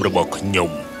ដើមរបស់ខ្ញុំ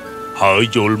ហើយ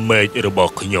យល់មែករប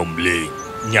ស់ខ្ញុំលេង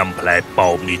ញ៉ាំផ្លែប៉ោ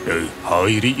មនេះទៅហើយ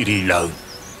រីករាយឡើង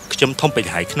ខ្ញុំធំពេក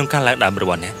ហើយក្នុងការឡើងដើមរ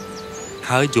បស់អ្នក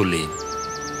ហើយយល់លេង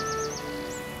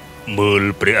មើល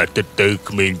ព្រះអាទិត្យទៅ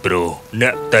ក្មេងប្រុសអ្ន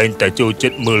កតែងតែចូលចិ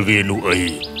ត្តមើលវានោះអី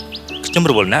ខ្ញុំ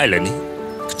រវល់ណាស់ឥឡូវនេះ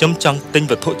ខ្ញុំចង់ទិញ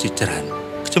វត្ថុជាច្រើន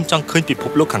ខ្ញុំចង់ឃើញពិភ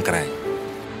ពលោកខាងក្រៅ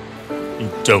អ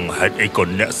ញ្ចឹងហេតុអីក៏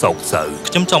អ្នកសោកសៅ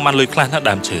ខ្ញុំចង់បានលុយខ្លះណាស់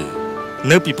ដើមឈើ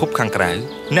នៅពិភពខាងក្រៅ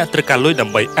អ្នកត្រូវការលុយដើ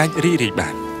ម្បីអាចរីករាយបា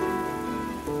ន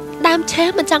ដើមឈើ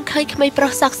មិនចង់ឃើញក្មេងប្រុ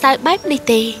សសោកសៅបែបនេះ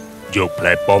ទេយកផ្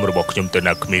លែប៉ោមរបស់ខ្ញុំទៅ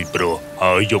ណាក្មេងប្រុស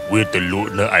ហើយយកវាទៅលក់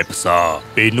នៅឯផ្សារ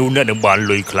ពេលនោះអ្នកនឹងបាន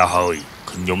លុយខ្លះហើយ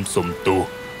ខ្ញុំសុំទោស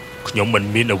ខ្ញុំមិន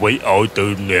មានអ្វីឲ្យទៅ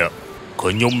អ្នក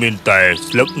ខ្ញុំមានតែ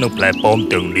ស្លឹកនិងផ្លែប៉ោម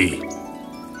ទាំងនេះ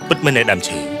ពិតមែនទេដើម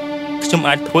ឈើខ្ញុំ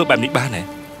អាចធ្វើបែបនេះបានទេ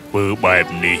ធ្វើបែប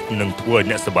នេះនឹងធ្វើឲ្យ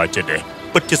អ្នកសប្បាយចិត្តទេ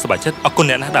ពិតជាសប្បាយចិត្តអរគុណ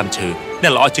អ្នកណាស់ដើមឈើអ្ន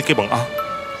កល្អជាងគេបងអស់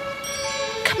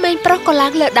ក្មេង ក្មេងប្រុសក៏ឡើ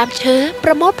ងលើដើមឈើប្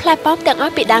រមូលផ្លែប៉ោមទាំងអ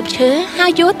ស់ពីដើមឈើហើ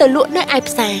យយកទៅលក់នៅឯ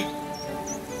ផ្សារ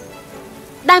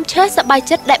ដើមឈើសប្បាយ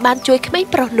ចិត្តដែលបានជួយក្មេង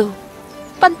ប្រុសនោះ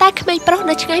ប៉ុន្តែក្មេងប្រុស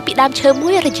នៅឆ្ងាយពីដើមឈើមួ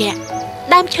យរយៈ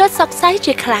ដើមឈើសោកសៅ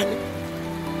ជាខ្លាំង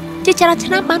ជាច្រើន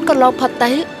ឆ្នាំបានកន្លងផុត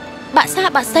ទៅបាក់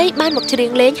សីបានមកច្រៀ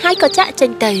ងលេងហើយក៏ចាក់ចេ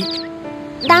ញទៅ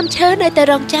ដើមឈើនៅតែ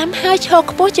រងចាំហើយឈរ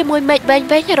ខ្ពស់ជាមួយមែកវែង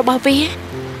របស់វា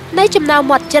នៅចំណោម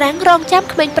មាត់ច្រាំងរងចាំ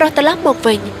ក្មេងប្រុសត្រឡប់មក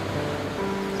វិញ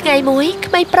ថ្ងៃមួយ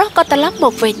ក្មេងប្រុសក៏ត្រឡប់ម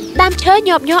កវិញដើមឈើ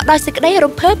ញាប់ញ័រដោយសេចក្តី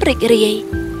រំភើបរីករាយ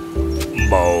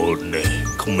មកនេះ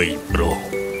ក្មេងប្រុស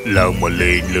ឡើងមក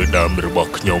លេងលើដើមរបស់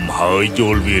ខ្ញុំហើយយ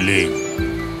ល់វាលេង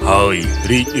ហើយ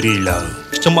រីករាយឡើង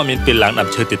ខ្ញុំអត់មានពេលឡើងដើម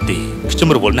ឈើទៀតទេខ្ញុំ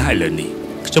រវល់ណាស់ឥឡូវនេះ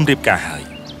ខ្ញុំរៀបការហើយ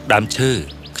ដើមឈើ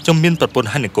ខ្ញុំមានប្រពន្ធ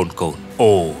ហើយនិងកូន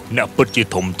អូអ្នកពិតជា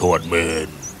ធំធាត់មែន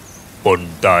ប៉ុន្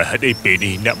តែហេតុអីពេល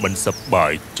នេះអ្នកមិនសប្បា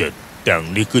យចិត្តទាំង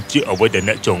នេះគឺជាអ្វីដែល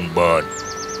អ្នកចង់បាន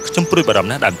ខ្ញុំព្រួយបារម្ភ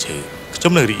ណាស់ដើមឈើខ្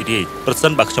ញុំនៅរីករាយប្រសិ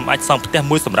នបើខ្ញុំអាចសង់ផ្ទះ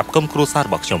មួយសម្រាប់ក្រុមគ្រួសាររ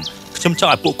បស់ខ្ញុំច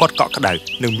ង់ឲ្យពួកគាត់កក់ក្ដៅ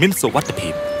និងមានសុវត្ថិភា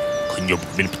ពខ្ញុំ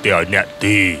មានផ្ទះឲ្យអ្នក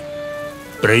ទេ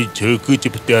ព្រៃឈើគឺជា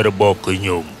ផ្ទះរបស់ខ្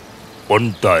ញុំប៉ុ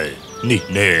ន្តែនេះ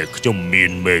ណែខ្ញុំមា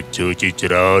នមែកឈើជាច្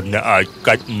រើនអ្នកអាច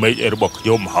កាច់មែករបស់ខ្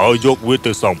ញុំហើយយកវា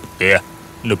ទៅសង់ផ្ទះ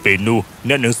នៅពេលនោះ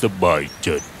អ្នកនឹងសប្បាយ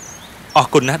ចិត្តអរ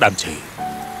គុណណាស់ដើមឈើ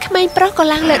ក្មេងប្រុសក៏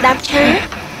ឡើងលើដើមឈើ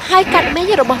ហើយកាត់មែ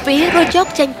ករបស់វារួចយក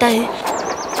ចេញទៅ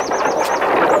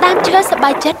ដើមឈើសប្បា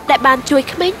យចិត្តដែលបានជួយ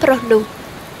ក្មេងប្រុសនោះ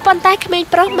ប៉ុន្តែក្មេង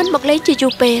ប្រុសមិនមកលេងជាយូ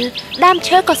រពេលដើម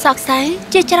ឈើក៏សោកសៅ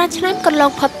ជាច្រើនឆ្នាំកន្ល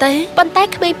ងផុតទៅប៉ុន្តែ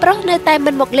ក្មេងប្រុសនៅតែ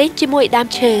មិនមកលេងជាមួយដើម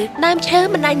ឈើ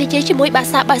មិនអាចនិយាយជាមួយបាក់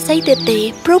សីទៀតទេ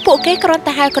ព្រោះពួកគេគ្រាន់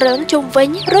តែហៅក្រឹងជុំវិញ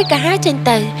រួចក៏ហើរចេញ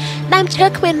ទៅដើមឈើ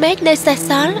គ្មានមែកនៅសេស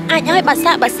សល់អាចឲ្យបាក់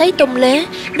សីទុំលើ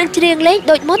និងច្រៀងលេង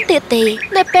ដូចមុនទៀតទេ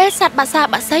នៅពេលសត្វបាក់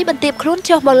សីបន្ទាបខ្លួន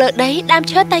ចុះមកលើដីដើម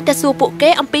ឈើតែងតែសួរពួកគេ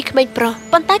អំពីក្មេងប្រុស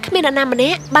ប៉ុន្តែគ្មាននរណាម្នា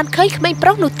ក់បានឃើញក្មេងប្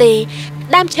រុសនោះទេ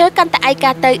ដើមឈើកាន់តែឯ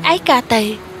កាទៅ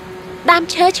ដើម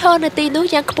ឈើឈរនៅទីនោះ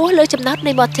យ៉ាងខ្ពស់លើចំណោត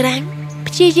នៃមាត់ច្រាំង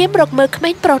ព្យាយាមរកមើលក្មេ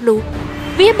ងប្រុសនោះ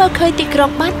វាមើលឃើញទីក្រុង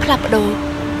បានផ្លាស់ប្ដូរ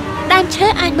ដើមឈើ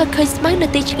អាចមើលឃើញស្មៅនៅ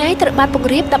ទីឆ្ងាយត្រូវបានព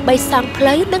ង្រាបដើម្បីសង់ផ្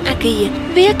លូវនិងអគារ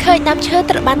វាឃើញដើមឈើ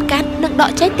ត្រូវបានកាត់និងដ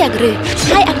កចេញទាំងឫស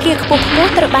ហើយអគារខ្ពស់ៗ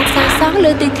ត្រូវបានសាងសង់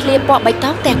លើទីធ្លាពណ៌បៃត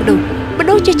ងទាំងនោះម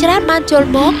នុស្សជាច្រើនបានចូល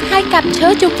មកហើយកាប់ឈើ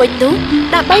ជុំវិញនោះ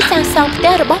ដើម្បីសាងសង់ផ្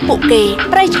ទះរបស់ពួកគេ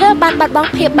ព្រៃឈើបានបាត់បង់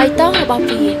ភាពបៃតងរបស់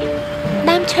វា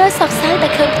ដើមឈើសោកសៅដែ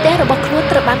លឃើញផ្ទះរបស់ខ្លួន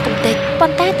ត្រូវបានកំទេចប៉ុ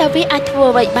ន្តែតើវាអាចធ្វើ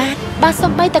អ្វីបានបើសូ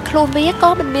ម្បីតែខ្លួនវាក៏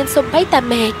មិនមានសូម្បីតែ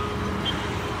មែក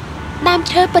ដើម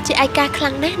ឈើពិតជាឯកាខ្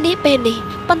លាំងណាស់នាពេលនេះ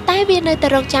ប៉ុន្តែវានៅតែ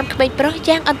រងចាំក្មេងប្រុស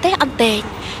យ៉ាងអន្ទះអន្ទែង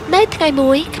នៅថ្ងៃ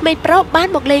មួយក្មេងប្រុសបាន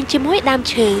មកលេងជាមួយដើម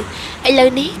ឈើឥឡូវ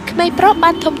នេះក្មេងប្រុស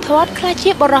បានធំធាត់ខ្លាច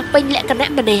ជាបរិសុទ្ធពេញលក្ខណៈ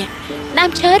ម្នាក់ដើម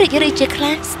ឈើរីករាយជាខ្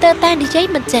លាំងស្ទើរតែនិយាយ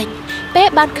មិនចេញពេល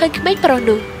បានឃើញក្មេងប្រុស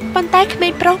នោះប៉ុន្តែក្មេ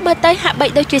ងប្រុសមើលទៅហាក់បី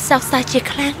ដូចជាសោកសៅជា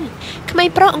ខ្លាំងក្មេង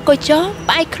ប្រុសអង្គុយចុះ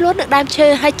ផ្អែកខ្លួននឹងដើមឈើ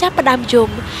ហើយចាប់ផ្ដើមយំ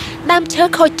ដើមឈើ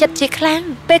ខូចចិត្តជាខ្លាំង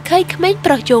ពេលឃើញក្មេង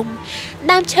ប្រុសយំ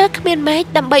ដើមឈើគ្មានមែក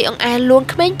ដើម្បីអង្អែលលួង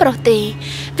ក្មេងប្រុសទេ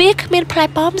វាគ្មានផ្លែ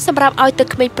ប៉ោមសម្រាប់ឲ្យទៅ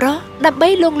ក្មេងប្រុសដើម្បី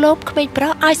លួងលោមក្មេងប្រុ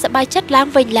សឲ្យសប្បាយចិត្តឡើង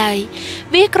វិញឡើយ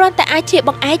វាគ្រាន់តែអាចជាប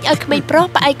ង្អែកឲ្យក្មេងប្រុស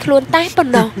ផ្អែកខ្លួនតែប៉ុ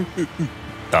ណ្ណោះ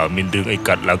តើមានរឿងអី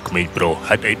កាត់ឡើងក្មេងប្រុស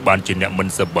ហេតុអីបានជាអ្នកមិន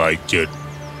សប្បាយចិត្ត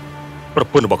ប្រ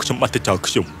ពន្ធរបស់ខ្ញុំបាត់ទៅចោល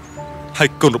ខ្ញុំហើយ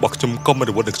កូនរបស់ខ្ញុំក៏មិន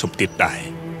រវល់នឹងខ្ញុំទៀតដែរ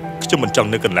ខ្ញុំមិនចង់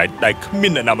នៅកន្លែងដែលគ្មា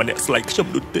នអ្នកណាម្នាក់ស្លាញ់ខ្ញុំ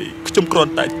នោះទេខ្ញុំគ្រា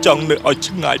ន់តែចង់នៅឲ្យ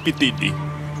ឆ្ងាយពីទីនេះ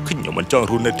ខ្ញុំមិនចង់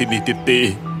រស់នៅទីនេះទៀតទេ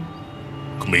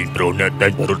ក្មេងប្រុសអ្នកតែ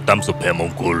ងរត់តាមសុភម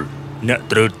ង្គលអ្នក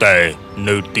ត្រូវតែ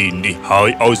នៅទីនេះហើយ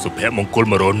ឲ្យសុភមង្គល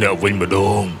មករកអ្នកវិញម្ដ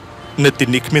ងនៅទី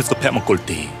នេះគ្មានសុភមង្គល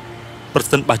ទេប្រ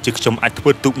សិនបើជាខ្ញុំអាចធ្វើ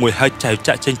ទូកមួយហើយចែវ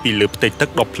ចាក់ចេញពីលើផ្ទៃទឹក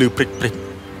ដ៏ភ្លឺព្រិច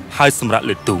ហើយសម្រាប់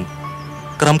លើទូក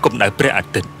ក្រោមកម្ដៅព្រះអា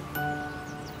ទិត្យ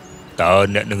តើ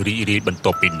អ្នកនឹងរីករាយបន្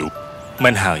ទាប់ពីនោះ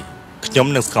មិនហើយខ្ញុំ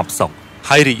នឹងស្ងប់សុខ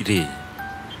ហើយរីករាយ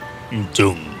អញ្ចឹ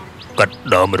ងកាត់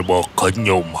ដើមរបស់ខ្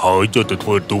ញុំហើយយកទៅធ្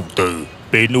វើទូកទៅ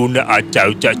ពេលនោះអ្នកអាចចែវ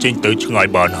ចាក់ចេញទៅឆ្ងាយ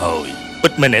បានហើយពិ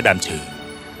តមែនទេដើមឈើ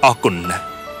អរគុណណាស់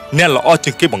អ្នកល្អ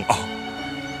ជាងគេបង្អស់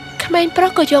ក្មេងប្រុស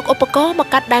ក៏យកឧបករណ៍មក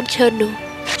កាត់ដើមឈើនោះ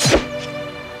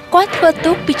គាត់ធ្វើ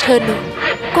ទូកពីឈើនោះ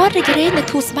គាត់រីករាយនឹង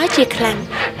ធូរស្បើយជាខ្លាំង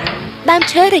ដើម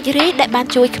ឈើរីករាយដែលបាន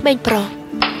ជួយក្មេងប្រុស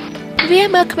វា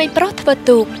មើលក្មេងប្រុសធ្វើ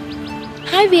ទូក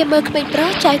ហើយវាមើលក្មេងប្រុ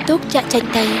សចែវទូកចាក់ចេញ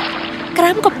ទៅក្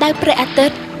រោមកម្ដៅព្រះអាទិ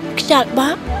ត្យខ្យល់ប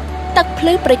ក់ទឹកភ្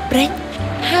លឺព្រិច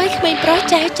ហើយក្មេងប្រុស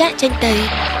ចែវចាក់ចេញទៅ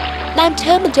ដើម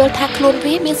ឈើមិនយល់ថាខ្លួន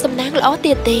វាមានសំណាងល្អ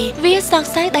ទៀតទេវាសង្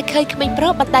ស័យដែលឃើញក្មេងប្រុ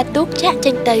សបណ្តែតទូកចាក់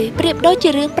ចេញទៅប្រៀបដូចជា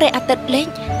រឿងព្រះអាទិត្យលេង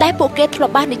ដែលពួកគេធ្លា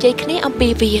ប់បាននិយាយគ្នាអំពី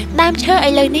វាដើមឈើឥ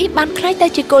ឡូវនេះបានក្លាយទៅ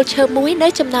ជាគល់ឈើមួយនៅ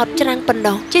ចំណោតច្រាំងប៉ុណ្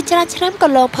ណោះជាច្រើនឆ្នាំក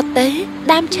ន្លងផុតទៅ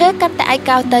ដើមឈើកាន់តែឯ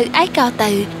កោ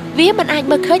ទៅវាមិនអាច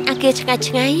មើលឃើញអគារ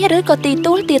ឆ្ងាយឬក៏ទី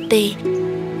ទួលទៀតទេ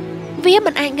វា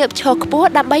មិនអាចងើបឈរខ្ពស់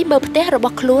ដើម្បីមើលផ្ទះរប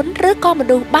ស់ខ្លួនឬក៏ម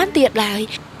នុស្សបានទៀតឡើយ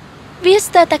វា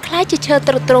ស្ទើរតែខ្លាចជាឈើ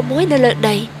ទ្រុឌទ្រោមមួយនៅលើ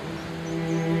ដី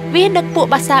វានឹកពួក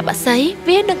បាសាបាសី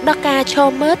វានឹកដល់ការឈរ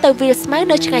មើលទៅវាលស្មៅ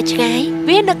នៅឆ្ងាយឆ្ងាយ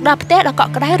វានឹកដល់ផ្ទះដ៏ក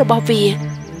ក់ក្ដៅរបស់វា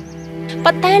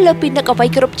ប៉ុន្តែលើពីនឹកអ្វី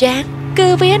គ្រប់យ៉ាងគឺ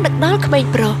វានឹកដល់ក្មេង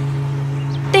ប្រុស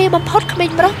ទីបំផុតក្មេង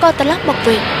ប្រុសក៏ត្រឡប់មក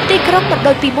វិញទីក្រុងមិន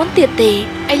ដូចពីមុនទៀតទេ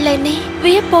ឥឡូវនេះ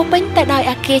វាពោពេញទៅដោយ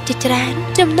អាគារជាច្រើន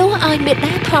ជំនួសឲ្យមេ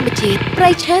ដាធម្មជាតិព្រៃ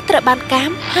ឈើត្រូវបានកា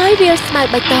ប់ហើយវាលស្មៅ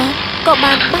បៃតងក៏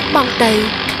បានបាត់បង់ទៅ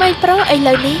ក្មេងប្រុសឥ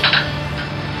ឡូវនេះ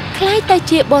คล้ายទៅ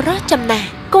ជាបុរសចំណាស់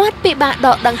គាត់ពិបាកដ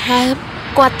កដង្ហើម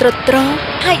គាត់ទ្រុឌទ្រោម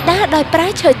ហើយដើរដោយប្រើ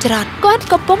ឈើច្រត់គាត់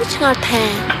កំពុងឆ្ងល់ថា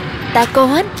តើ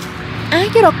គាត់អា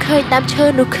ចរកឃើញដើមឈើ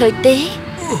នោះឃើញទេ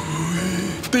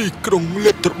ទីក្រុង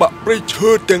លិបត្របាក់ព្រៃឈើ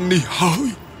ទាំងនេះហើយ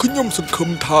ខ្ញុំសង្ឃឹម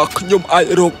ថាខ្ញុំអាច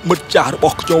រកមិត្តចាស់រប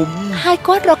ស់ខ្ញុំហើយ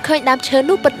គាត់រកឃើញដើមឈើ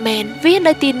នោះពិតមែនវា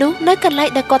នៅទីនោះនៅកន្លែង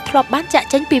ដែលគាត់ធ្លាប់បានចាក់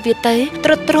ចេញពីវាទៅទ្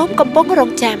រុឌទ្រោមកំពុងរ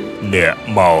ងចាំអ្នក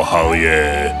មកហើយ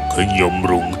ខ្ញុំ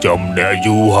រងចាំអ្នក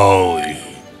យូរហើយ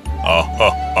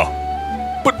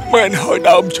ពិតមែនហើយ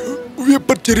ដើមឈើវា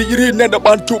ពិតជារីករាយណាស់ដែល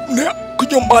បានជួបអ្នកខ្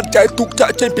ញុំបានចែកទូកចា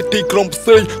ក់ចេញពីទីក្រុងផ្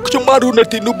សេងខ្ញុំបានរស់នៅ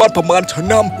ទីនោះបានប្រហែលឆ្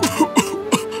នាំ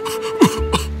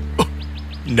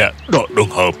អ្នកដកដ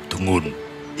ង្ហើមធ្ងន់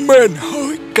មែនហើ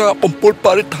យការបំពុលប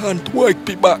រិស្ថានធ្វើឲ្យ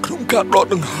ពិបាកក្នុងការដក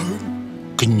ដង្ហើម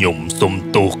ខ្ញុំសុំ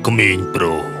ទោសក្មេងប្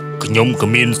រុសខ្ញុំគ្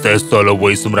មានសេះសល់អ្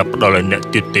វីសម្រាប់ផ្ដល់ឲ្យអ្នក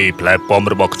ទៀតទេផ្លែប៉ោម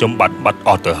របស់ខ្ញុំបាត់អ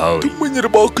ស់ទៅហើយមិញរ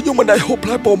បស់ខ្ញុំមិនអាចហូបផ្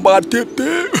លែប៉ោមបានទៀត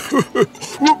ទេ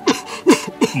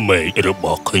មេឃរប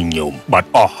ស់ខ្ញុំបាត់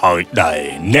អស់ហើយដែរ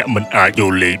អ្នកមិនអាចយ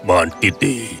ល់លេខបានទៀត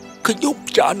ទេខ្ញុំ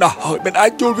ចាស់ណាស់ហើយមិនអា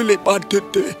ចយល់លេខបានទៀត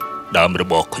ទេដើមរ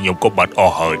បស់ខ្ញុំក៏បាត់អ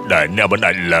ស់ហើយដែរអ្នកមិន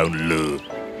អាចឡើងលើ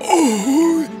អូ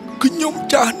យខ្ញុំ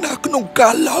ចាស់ណាស់ក្នុងកា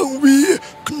រឡើងវា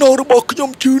ខ្នងរបស់ខ្ញុំ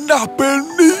ជឿណាស់ពេល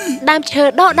នេះដើមឈើ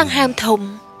ដកដង្ហើមធំ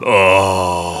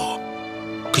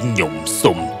ខ្ញុំ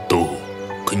សុំទោស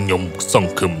ខ្ញុំស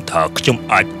ង្ឃឹមថាខ្ញុំ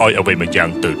អាចឲ្យអ្វីមួយយ៉ាង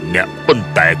ទៅអ្នកប៉ុន្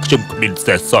តែខ្ញុំគ្មាន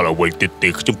សេះសល់អ្វីទៀតទេ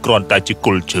ខ្ញុំគ្រាន់តែជាគ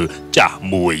ល់ឈើចាស់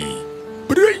មួយ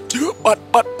ព្រៃឈើបាត់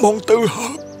មកទៅហើ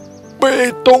យបេ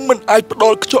តុងមិនអាចផ្ដ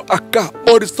ល់ខ្យល់អាកាសប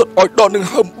រិសុទ្ធឲ្យដកដង្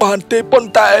ហើមបានទេប៉ុ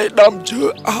ន្តែដើមឈើ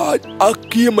អាចអា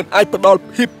គារមិនអាចផ្ដល់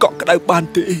ភាពកក់ក្ដៅបាន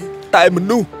ទេតែម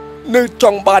នុស្សនៅច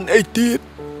ង់បានអីទៀត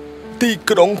ទី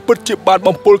ក្រុងពិតជាបាន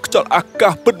បំពុលខ្យល់អាកា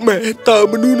សពិតមែនតើ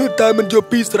មនុស្សនៅតែមិនយល់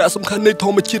ពីសារៈសំខាន់នៃធ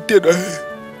ម្មជាតិទៀតទេ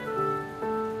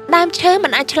ដើមឈើមិ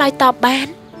នអាចឆ្លើយតបបាន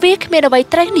វាគ្មានអ្វី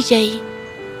ត្រូវនិយាយ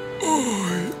អូ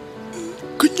យ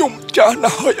ខ្ញុំចាស់ណា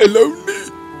ស់ហើយឥឡូវនេះ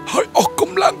ហើយអស់ក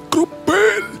ម្លាំងគ្រប់ពេ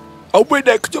លអ្វី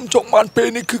ដែលខ្ញុំចង់បានពេល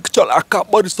នេះគឺខ្យល់អាកាស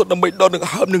បរិសុទ្ធដើម្បីដកដង្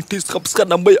ហើមនិងទីស្ងប់ស្ងាត់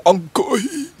ដើម្បីអង្គុយ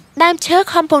ដើមឈើ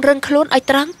ខំពង្រឹងខ្លួនឲ្យ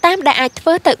ត្រង់តាមដែលអាចធ្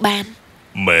វើទៅបាន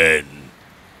មែន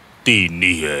ទី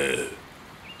នេះ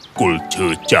គល់ឈើ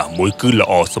ចាស់មួយគឺល្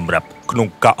អសម្រាប់ក្នុង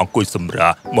ការអង្គុយសម្រា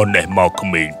កមកនេះមកក្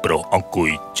មេងប្រុសអង្គុយ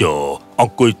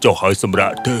ចុះហើយសម្រា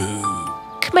កទៅ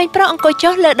ក្មេងប្រុសអង្គុយ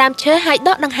ចុះលើដើមឈើហើយដ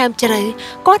កដង្ហើមជ្រៅ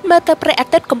គាត់មើលទៅព្រះអា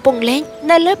ទិត្យកំពុងលែង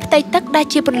នៅលើផ្ទៃទឹកដែល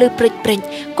ជាពន្លឺព្រិច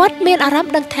គាត់មានអារម្ម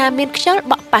ណ៍ដឹងថាមានខ្យល់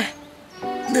បក់ប៉ះ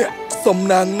អ្នកសំ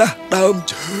ណាងណាស់ដើម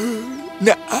ឈើ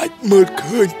អ្នកអាចមើល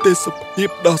ឃើញទេសភាព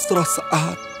ដ៏ស្រស់ស្អា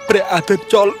តព្រះអាទិត្យ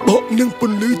ចលបក់នឹងព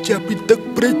ន្លឺចាប់ពីទឹក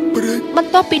ព្រិចបន្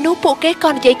ទាប់ពីនោះពួកគេក៏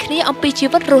និយាយគ្នាអំពីជី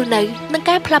វិតរស់នៅនិង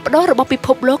ការផ្លាស់ប្ដូររបស់ពិភ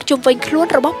ពលោកជុំវិញខ្លួន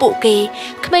របស់ពួកគេ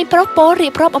ក្មេងប្រុសពោលរៀ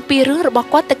បរាប់អំពីរឿងរបស់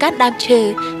គាត់ទៅកាន់ដើមឈើ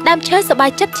សប្បាយ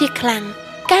ចិត្តជាខ្លាំង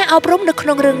ការអប់រំនៅក្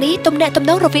នុងរឿងនេះទំនាក់ទំ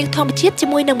នងរវាងធម្មជាតិជា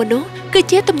មួយនឹងមនុស្សគឺ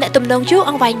ជាទំនាក់ទំនងយូរ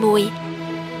អង្វែងមួយ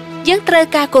យើងត្រូវ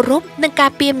ការគោរពនិងកា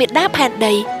រពារមេដាផែន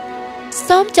ដី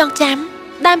សូមចងចាំ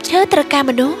ដើមឈើត្រូវការ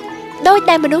មនុស្សដោយ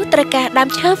ដែលមនុស្សត្រូវការដើម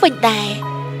ឈើវិញដែរ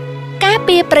ការ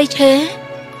ពារព្រៃឈើ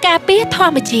ការពារធ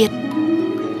ម្មជាតិ